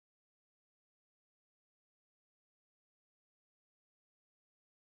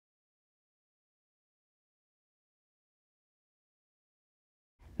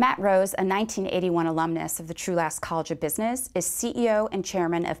Matt Rose, a 1981 alumnus of the Trulaske College of Business, is CEO and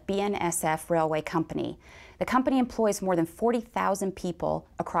chairman of BNSF Railway Company. The company employs more than 40,000 people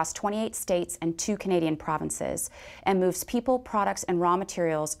across 28 states and 2 Canadian provinces and moves people, products, and raw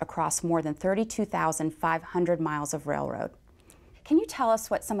materials across more than 32,500 miles of railroad. Can you tell us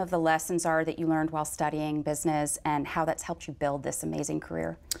what some of the lessons are that you learned while studying business and how that's helped you build this amazing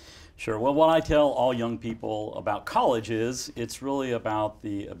career? Sure. Well, what I tell all young people about college is it's really about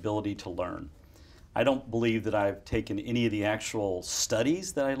the ability to learn. I don't believe that I've taken any of the actual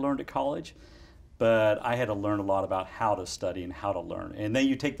studies that I learned at college, but I had to learn a lot about how to study and how to learn. And then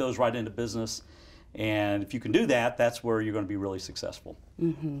you take those right into business, and if you can do that, that's where you're going to be really successful.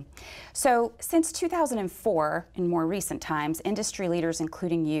 Mm-hmm. So since 2004, in more recent times, industry leaders,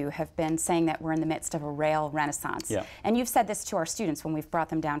 including you, have been saying that we're in the midst of a rail renaissance. Yeah. And you've said this to our students when we've brought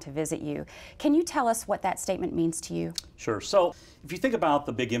them down to visit you. Can you tell us what that statement means to you? Sure. So if you think about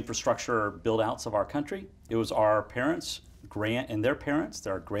the big infrastructure build-outs of our country, it was our parents, and their parents,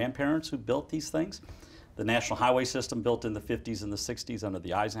 their grandparents who built these things. The national highway system built in the 50s and the 60s under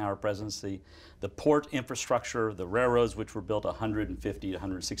the Eisenhower presidency, the port infrastructure, the railroads, which were built 150 to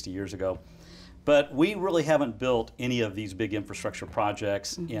 160 years ago. But we really haven't built any of these big infrastructure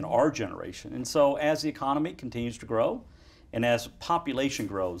projects in our generation. And so as the economy continues to grow, and as population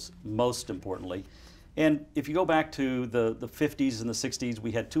grows, most importantly, and if you go back to the 50s and the 60s,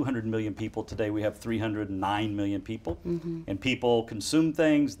 we had 200 million people. Today we have 309 million people. And people consume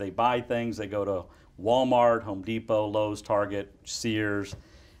things, they buy things, they go to Walmart, Home Depot, Lowe's, Target, Sears.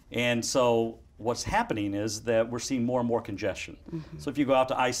 And so what's happening is that we're seeing more and more congestion. So if you go out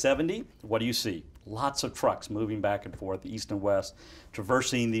to I-70, what do you see? Lots of trucks moving back and forth, east and west,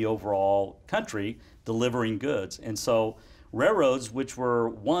 traversing the overall country, delivering goods. And so railroads, which were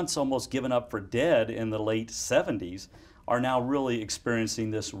once almost given up for dead in the late 70s, are now really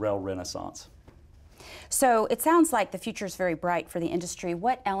experiencing this rail renaissance. So it sounds like the future is very bright for the industry.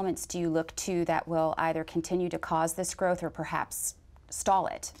 What elements do you look to that will either continue to cause this growth or perhaps stall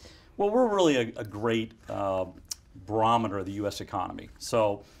it? Well, we're really a great barometer of the U.S. economy.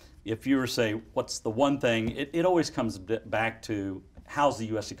 So if you were to say, what's the one thing, it always comes back to how's the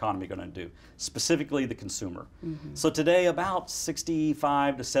U.S. economy going to do, specifically the consumer. So today, about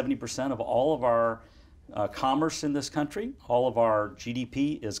 65 to 70% of all of our commerce in this country, all of our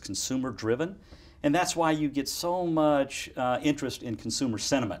GDP is consumer driven. And that's why you get so much interest in consumer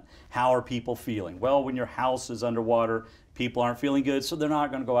sentiment. How are people feeling? Well, when your house is underwater, people aren't feeling good, so they're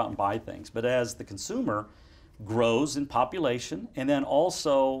not going to go out and buy things. But as the consumer grows in population and then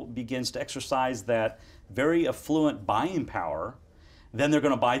also begins to exercise that very affluent buying power, then they're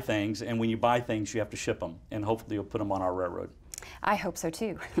going to buy things, and when you buy things, you have to ship them, and hopefully you'll put them on our railroad. I hope so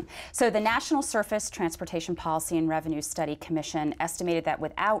too. So the National Surface Transportation Policy and Revenue Study Commission estimated that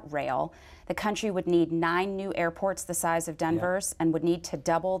without rail, the country would need 9 new airports the size of Denver's and would need to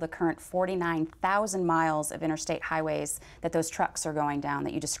double the current 49,000 miles of interstate highways that those trucks are going down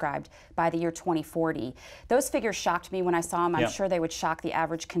that you described by the year 2040. Those figures shocked me when I saw them. I'm sure they would shock the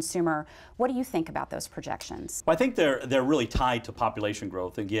average consumer. What do you think about those projections? Well, I think they're really tied to population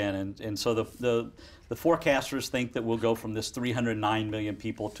growth again, and so the forecasters think that we'll go from this 309 million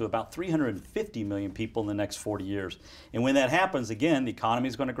people to about 350 million people in the next 40 years. And when that happens, again, the economy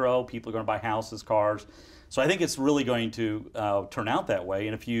is going to grow, people are going to buy houses, cars. So I think it's really going to turn out that way.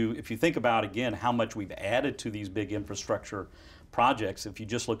 And if you think about, again, how much we've added to these big infrastructure projects, if you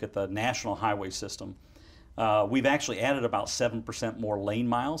just look at the national highway system, we've actually added about 7% more lane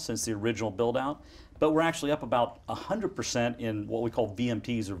miles since the original build-out, but we're actually up about 100% in what we call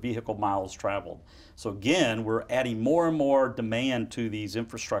VMTs, or vehicle miles traveled. So again, we're adding more and more demand to these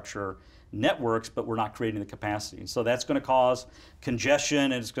infrastructure networks, but we're not creating the capacity. So that's going to cause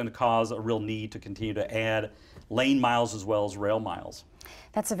congestion, and it's going to cause a real need to continue to add lane miles as well as rail miles.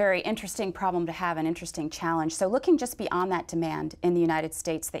 That's a very interesting problem to have, an interesting challenge. So looking just beyond that demand in the United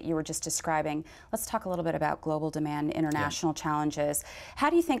States that you were just describing, let's talk a little bit about global demand, international challenges. How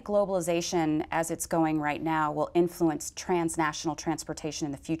do you think globalization, as it's going right now, will influence transnational transportation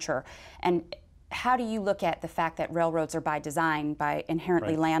in the future? And how do you look at the fact that railroads are by design, by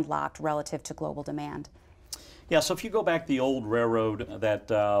inherently landlocked relative to global demand? Yeah, so if you go back to the old railroad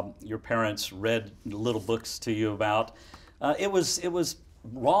that your parents read little books to you about, it was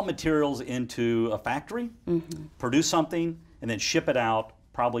raw materials into a factory, produce something, and then ship it out,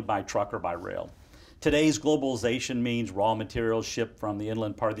 probably by truck or by rail. Today's globalization means raw materials shipped from the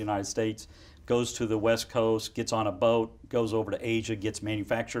inland part of the United States, goes to the West Coast, gets on a boat, goes over to Asia, gets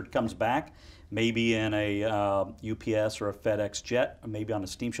manufactured, comes back, maybe in a UPS or a FedEx jet, or maybe on a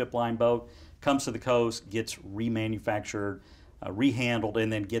steamship line boat, comes to the coast, gets remanufactured, rehandled,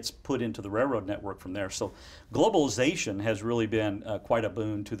 and then gets put into the railroad network from there. So globalization has really been quite a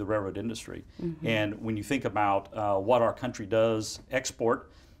boon to the railroad industry. And when you think about what our country does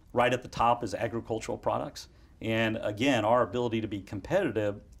export, right at the top is agricultural products. And again, our ability to be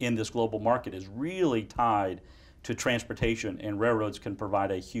competitive in this global market is really tied to transportation, and railroads can provide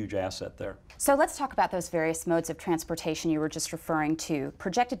a huge asset there. So let's talk about those various modes of transportation you were just referring to.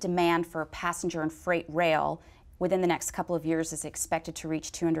 Projected demand for passenger and freight rail within the next couple of years is expected to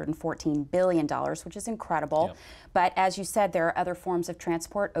reach $214 billion, which is incredible. Yep. But as you said, there are other forms of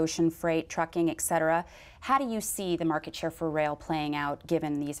transport, ocean freight, trucking, et cetera. How do you see the market share for rail playing out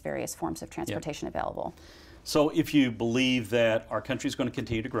given these various forms of transportation available? So if you believe that our country is going to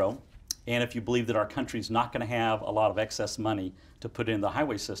continue to grow, and if you believe that our country is not going to have a lot of excess money to put in the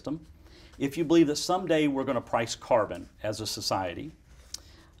highway system, if you believe that someday we're going to price carbon as a society,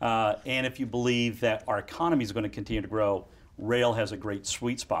 and if you believe that our economy is going to continue to grow, rail has a great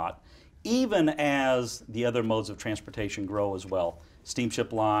sweet spot, even as the other modes of transportation grow as well.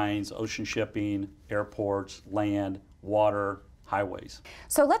 Steamship lines, ocean shipping, airports, land, water, highways.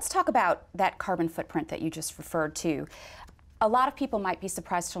 So let's talk about that carbon footprint that you just referred to. A lot of people might be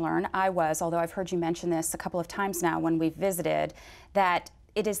surprised to learn, I was, although I've heard you mention this a couple of times now when we've visited, that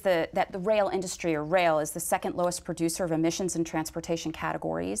it is that the rail industry, or rail, is the second lowest producer of emissions in transportation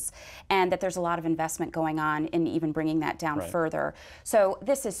categories, and that there's a lot of investment going on in even bringing that down further. So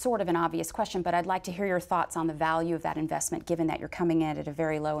this is sort of an obvious question, but I'd like to hear your thoughts on the value of that investment, given that you're coming in at a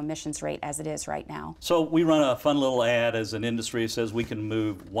very low emissions rate as it is right now. So we run a fun little ad as an industry that says we can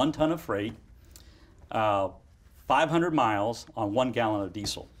move 1 ton of freight, 500 miles on 1 gallon of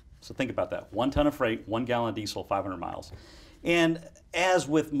diesel. So think about that. 1 ton of freight, 1 gallon of diesel, 500 miles. And as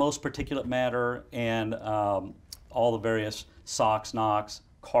with most particulate matter and all the various SOx, NOx,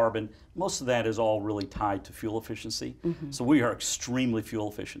 carbon, most of that is all really tied to fuel efficiency. So we are extremely fuel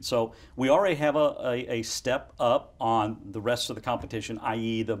efficient. So we already have a step up on the rest of the competition,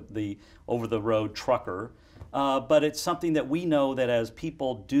 i.e. the over-the-road trucker. But it's something that we know that as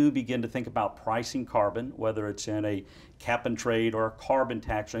people do begin to think about pricing carbon, whether it's in a cap and trade or a carbon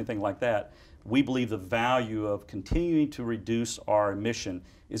tax or anything like that, we believe the value of continuing to reduce our emission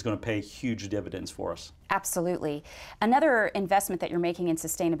is going to pay huge dividends for us. Absolutely. Another investment that you're making in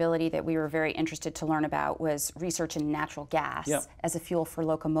sustainability that we were very interested to learn about was research in natural gas as a fuel for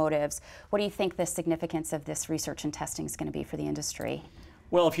locomotives. What do you think the significance of this research and testing is going to be for the industry?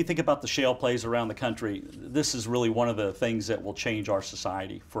 Well, if you think about the shale plays around the country, this is really one of the things that will change our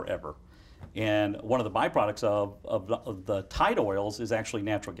society forever. And one of the byproducts of the tight oils is actually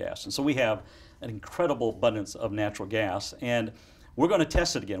natural gas. And so we have an incredible abundance of natural gas, and we're going to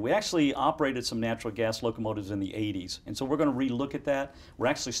test it again. We actually operated some natural gas locomotives in the 80s, and so we're going to relook at that. We're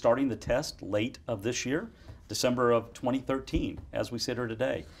actually starting the test late of this year, December of 2013, as we sit here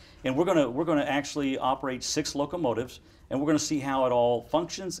today. And we're going to actually operate 6 locomotives, and we're going to see how it all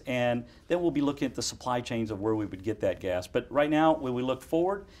functions, and then we'll be looking at the supply chains of where we would get that gas. But right now, when we look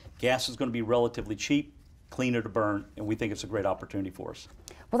forward, gas is going to be relatively cheap, cleaner to burn, and we think it's a great opportunity for us.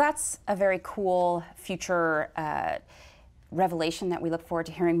 Well, that's a very cool future revelation that we look forward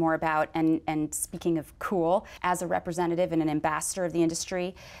to hearing more about. And speaking of cool, as a representative and an ambassador of the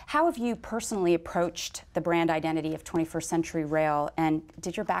industry, how have you personally approached the brand identity of 21st Century Rail? And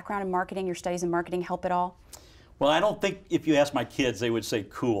did your background in marketing, your studies in marketing, help at all? Well, I don't think if you ask my kids, they would say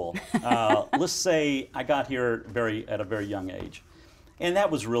cool. Let's say I got here at a very young age. And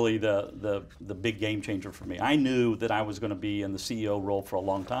that was really the big game changer for me. I knew that I was going to be in the CEO role for a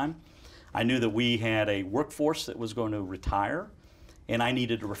long time. I knew that we had a workforce that was going to retire, and I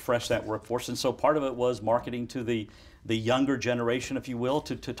needed to refresh that workforce. And so part of it was marketing to the younger generation, if you will,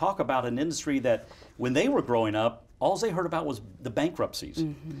 to talk about an industry that when they were growing up, all they heard about was the bankruptcies.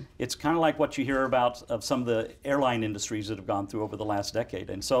 It's kind of like what you hear about of some of the airline industries that have gone through over the last decade.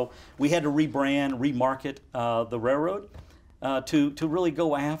 And so we had to rebrand, remarket the railroad to really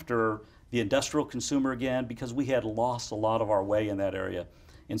go after the industrial consumer again, because we had lost a lot of our way in that area.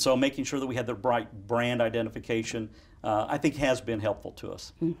 And so making sure that we had the right brand identification, I think has been helpful to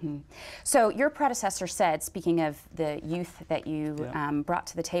us. So your predecessor said, speaking of the youth that you brought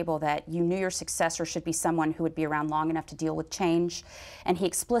to the table, that you knew your successor should be someone who would be around long enough to deal with change. And he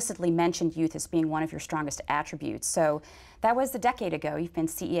explicitly mentioned youth as being one of your strongest attributes. So that was a decade ago. You've been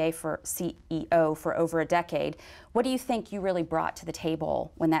CEO for over a decade. What do you think you really brought to the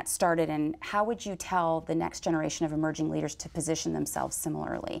table when that started, and how would you tell the next generation of emerging leaders to position themselves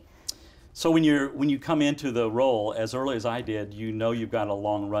similarly? So when you come into the role as early as I did, you know you've got a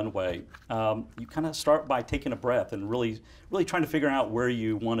long runway. You kind of start by taking a breath and really trying to figure out where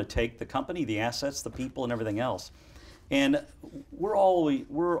you want to take the company, the assets, the people, and everything else. And we're all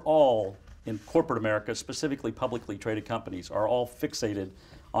in corporate America, specifically publicly traded companies, are all fixated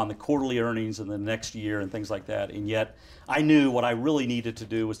on the quarterly earnings in the next year and things like that. And yet I knew what I really needed to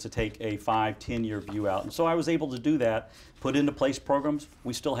do was to take a 5-10 year view out. And so I was able to do that, put into place programs.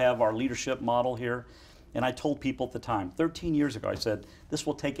 We still have our leadership model here. And I told people at the time, 13 years ago, I said, this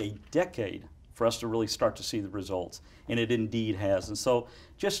will take a decade for us to really start to see the results. And it indeed has. And so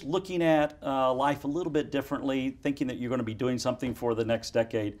just looking at life a little bit differently, thinking that you're going to be doing something for the next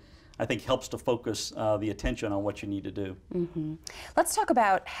decade, I think helps to focus the attention on what you need to do. Mm-hmm. Let's talk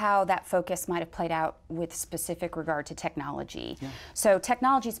about how that focus might have played out with specific regard to technology. Yeah. So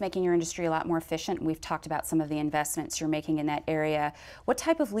technology is making your industry a lot more efficient. We've talked about some of the investments you're making in that area. What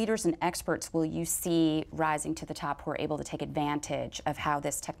type of leaders and experts will you see rising to the top who are able to take advantage of how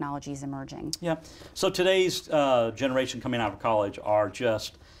this technology is emerging? Yeah. So today's generation coming out of college are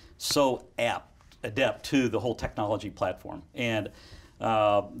just so adept to the whole technology platform. And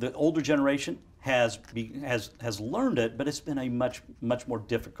the older generation has learned it, but it's been a much more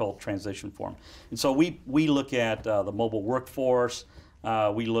difficult transition for them. And so we look at the mobile workforce,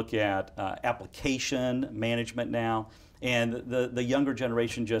 we look at application management now, and the younger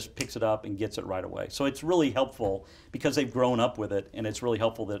generation just picks it up and gets it right away. So it's really helpful because they've grown up with it, and it's really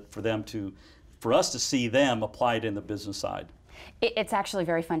helpful for us to see them applied in the business side. It's actually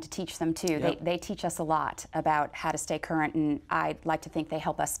very fun to teach them too. Yep. They teach us a lot about how to stay current, and I'd like to think they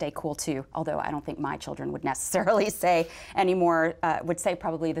help us stay cool too, although I don't think my children would necessarily say anymore, would say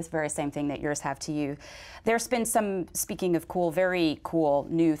probably this very same thing that yours have to you. There's been some, speaking of cool, very cool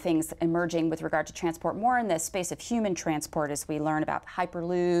new things emerging with regard to transport, more in the space of human transport as we learn about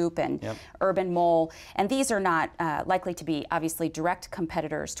Hyperloop and yep. Urban Mole, and these are not likely to be obviously direct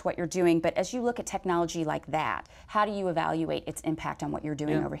competitors to what you're doing, but as you look at technology like that, how do you evaluate its impact on what you're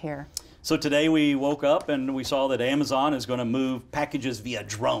doing over here? So today we woke up and we saw that Amazon is going to move packages via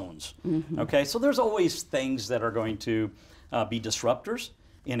drones. Mm-hmm. Okay, so there's always things that are going to be disruptors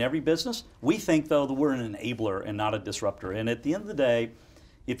in every business. We think though that we're an enabler and not a disruptor. And at the end of the day,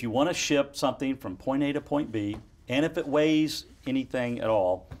 if you want to ship something from point A to point B, and if it weighs anything at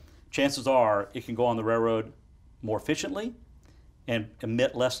all, chances are it can go on the railroad more efficiently and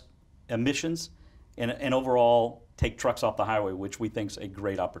emit less emissions and overall take trucks off the highway, which we think is a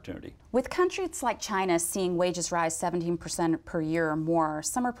great opportunity. With countries like China seeing wages rise 17% per year or more,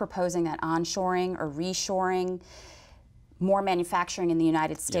 some are proposing that onshoring or reshoring, more manufacturing in the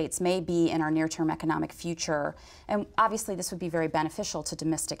United States may be in our near-term economic future. And obviously this would be very beneficial to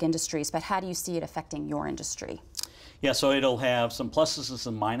domestic industries, but how do you see it affecting your industry? Yeah, so it'll have some pluses and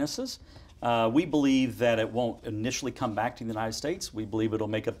some minuses. We believe that it won't initially come back to the United States. We believe it'll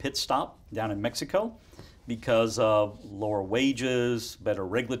make a pit stop down in Mexico because of lower wages, better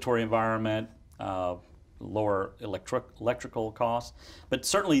regulatory environment, lower electrical costs. But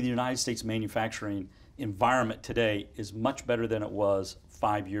certainly the United States manufacturing environment today is much better than it was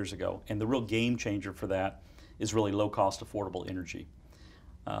 5 years ago. And the real game changer for that is really low-cost, affordable energy.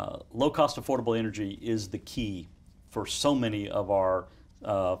 Low-cost, affordable energy is the key for so many of our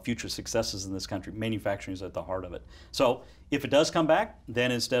future successes in this country. Manufacturing is at the heart of it. So if it does come back,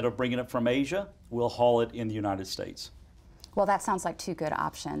 then instead of bringing it from Asia, we'll haul it in the United States. Well, that sounds like two good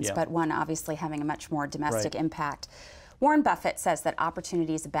options, yeah. but one obviously having a much more domestic right. impact. Warren Buffett says that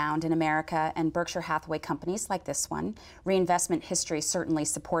opportunities abound in America, and Berkshire Hathaway companies like this one, reinvestment history certainly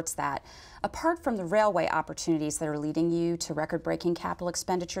supports that. Apart from the railway opportunities that are leading you to record-breaking capital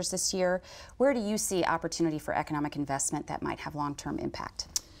expenditures this year, where do you see opportunity for economic investment that might have long-term impact?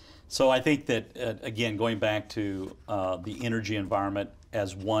 So I think that, again, going back to the energy environment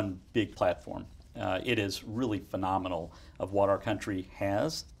as one big platform, it is really phenomenal of what our country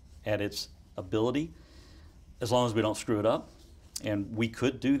has at its ability, as long as we don't screw it up. And we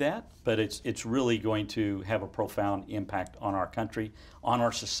could do that, but it's really going to have a profound impact on our country, on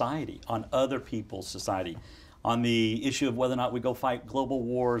our society, on other people's society, on the issue of whether or not we go fight global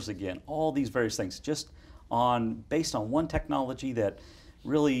wars again, all these various things, just based on one technology that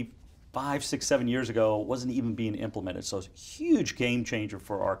really 5, 6, 7 years ago wasn't even being implemented. So it's a huge game changer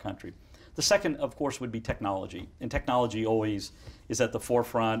for our country. The second, of course, would be technology. And technology always is at the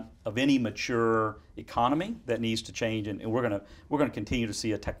forefront of any mature economy that needs to change. And we're going to continue to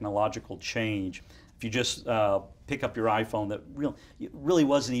see a technological change. If you just pick up your iPhone that really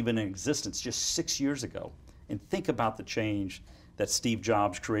wasn't even in existence just 6 years ago, and think about the change that Steve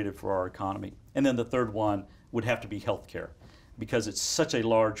Jobs created for our economy. And then the third one would have to be healthcare, because it's such a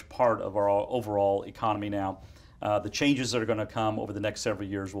large part of our overall economy now. the changes that are going to come over the next several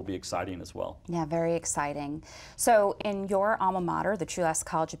years will be exciting as well. Yeah, very exciting. So in your alma mater, the Trulaske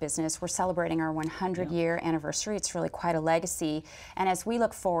College of Business, we're celebrating our 100-year anniversary. It's really quite a legacy. And as we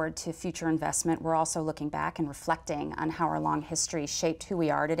look forward to future investment, we're also looking back and reflecting on how our long history shaped who we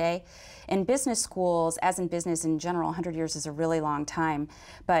are today. In business schools, as in business in general, 100 years is a really long time.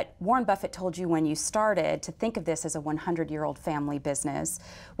 But Warren Buffett told you when you started to think of this as a 100-year-old family business.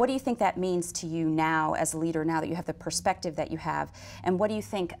 What do you think that means to you now as a leader, now that you have the perspective that you have? And what do you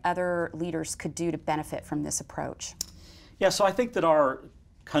think other leaders could do to benefit from this approach? Yeah, so I think that our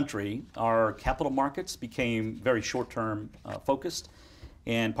country, our capital markets became very short-term focused.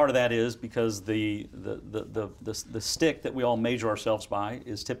 And part of that is because the stick that we all measure ourselves by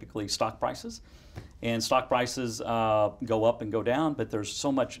is typically stock prices. And stock prices go up and go down, but there's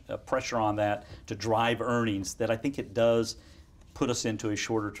so much pressure on that to drive earnings that I think it does put us into a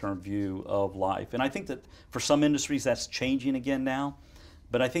shorter term view of life. And I think that for some industries that's changing again now.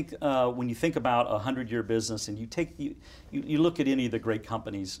 But I think when you think about a 100-year business and you look at any of the great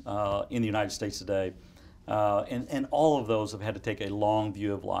companies in the United States today, and all of those have had to take a long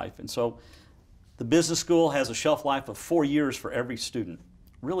view of life. And so the business school has a shelf life of 4 years for every student,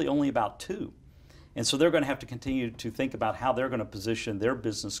 really only about 2. And so they're going to have to continue to think about how they're going to position their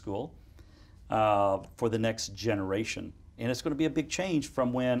business school for the next generation. And it's going to be a big change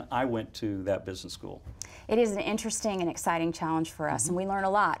from when I went to that business school. It is an interesting and exciting challenge for us, and we learn a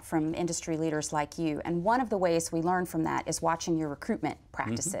lot from industry leaders like you. And one of the ways we learn from that is watching your recruitment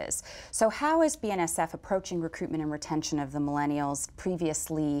practices. So how is BNSF approaching recruitment and retention of the millennials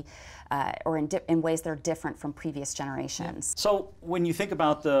previously, or in ways that are different from previous generations? So when you think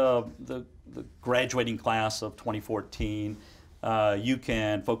about the graduating class of 2014, you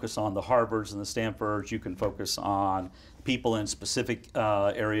can focus on the Harvards and the Stanfords. You can focus on people in specific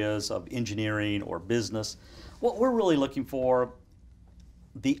areas of engineering or business. What we're really looking for,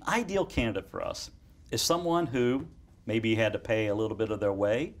 the ideal candidate for us, is someone who maybe had to pay a little bit of their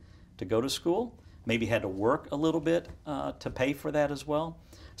way to go to school, maybe had to work a little bit to pay for that as well.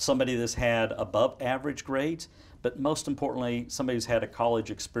 Somebody that's had above average grades, but most importantly, somebody who's had a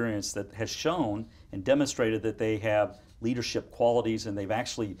college experience that has shown and demonstrated that they have leadership qualities and they've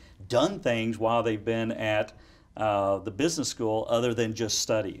actually done things while they've been at the business school other than just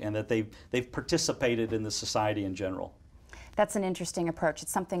study, and that they've participated in the society in general. That's an interesting approach.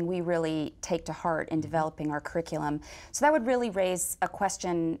 It's something we really take to heart in developing our curriculum. So that would really raise a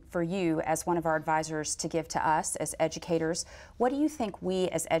question for you as one of our advisors to give to us as educators. What do you think we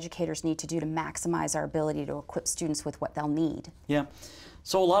as educators need to do to maximize our ability to equip students with what they'll need? Yeah.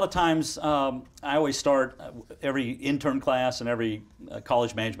 So a lot of times, I always start every intern class and every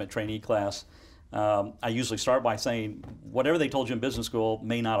college management trainee class, I usually start by saying, whatever they told you in business school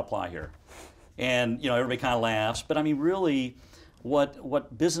may not apply here. And everybody kind of laughs, but I mean really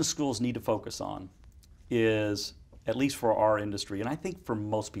what business schools need to focus on is, at least for our industry, and I think for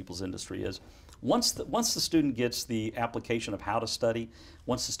most people's industry, is once the student gets the application of how to study,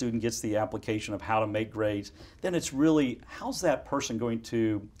 once the student gets the application of how to make grades, then it's really, how's that person going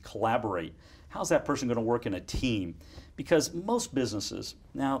to collaborate? How's that person going to work in a team? Because most businesses,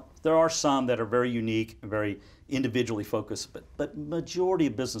 now there are some that are very unique and very individually focused, but majority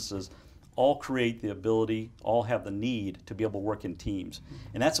of businesses all create the ability, all have the need to be able to work in teams.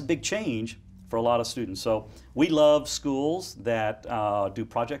 And that's a big change for a lot of students. So we love schools that do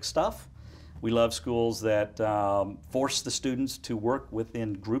project stuff. We love schools that force the students to work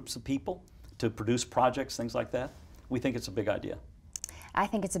within groups of people to produce projects, things like that. We think it's a big idea. I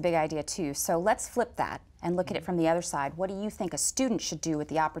think it's a big idea too. So let's flip that and look at it from the other side. What do you think a student should do with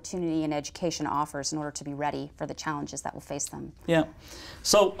the opportunity and education offers in order to be ready for the challenges that will face them? Yeah.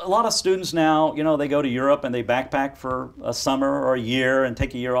 So a lot of students now, they go to Europe and they backpack for a summer or a year and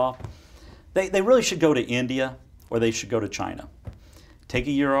take a year off. They really should go to India or they should go to China. Take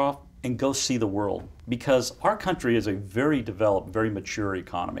a year off and go see the world, because our country is a very developed, very mature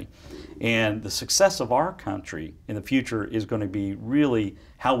economy. And the success of our country in the future is going to be really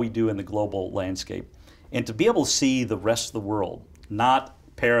how we do in the global landscape. And to be able to see the rest of the world, not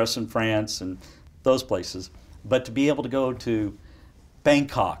Paris and France and those places, but to be able to go to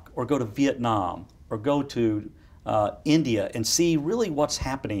Bangkok or go to Vietnam or go to India and see really what's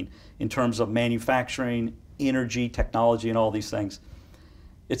happening in terms of manufacturing, energy, technology, and all these things.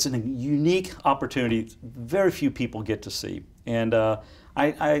 It's a unique opportunity very few people get to see. And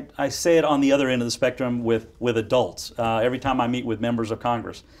I say it on the other end of the spectrum with adults. Every time I meet with members of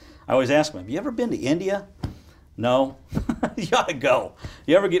Congress, I always ask them, have you ever been to India? No. You ought to go.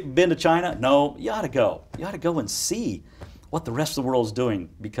 You ever been to China? No. You ought to go. You ought to go and see what the rest of the world is doing,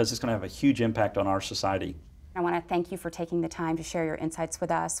 because it's going to have a huge impact on our society. I want to thank you for taking the time to share your insights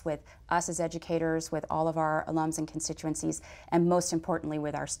with us as educators, with all of our alums and constituencies, and most importantly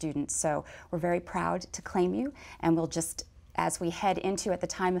with our students. So we're very proud to claim you, and we'll just, as we head into, at the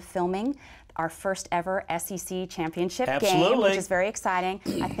time of filming, our first ever SEC championship game, which is very exciting.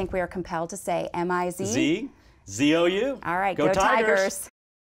 I think we are compelled to say M-I-Z. Z-Z-O-U. All right, go Tigers.